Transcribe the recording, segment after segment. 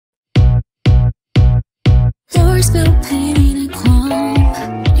hearts feel pain and calm.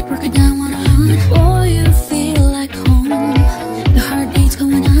 You broke it down one on one. Boy, you feel like home. The heartbeat's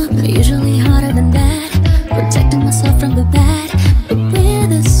going up, usually harder than that. Protecting myself from the bad, but we're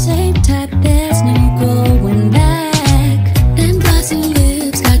the same type. There's no going back. Them glossy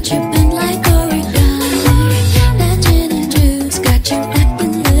lips got you bent like origami. That gin and juice got you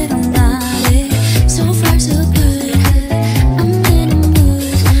acting little naughty. So far so good, I'm in a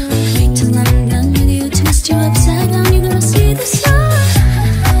mood. Wait till I'm done with you, twist you upside down. You're gonna see the sun.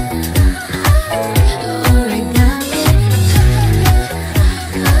 Origami,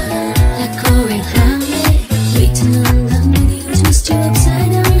 like origami. Wait till I'm done with you, twist you upside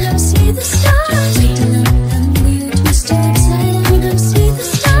down. You're gonna see the stars. Wait till I'm done with you, twist you upside down. You're gonna see the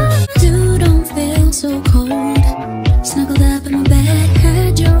stars. Dude, don't feel so cold. Snuggled up in my bed,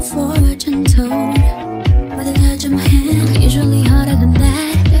 had your fortune told. By the edge of my hand, usually harder than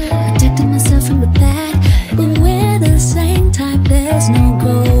that. Protecting myself from the bad, but we're the same type. There's no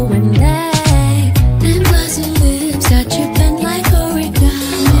going back. Them glossy lips got you bent like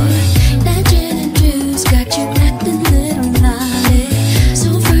origami. That gin and juice got you acting little naughty.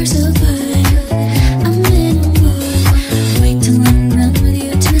 So far so good, I'm in a mood. Wait till I'm done with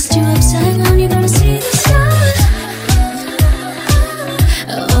you, twist you upside down. You're gonna see the sun.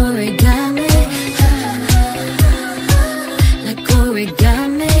 Origami, like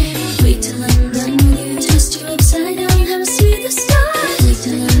origami. Wait till I'm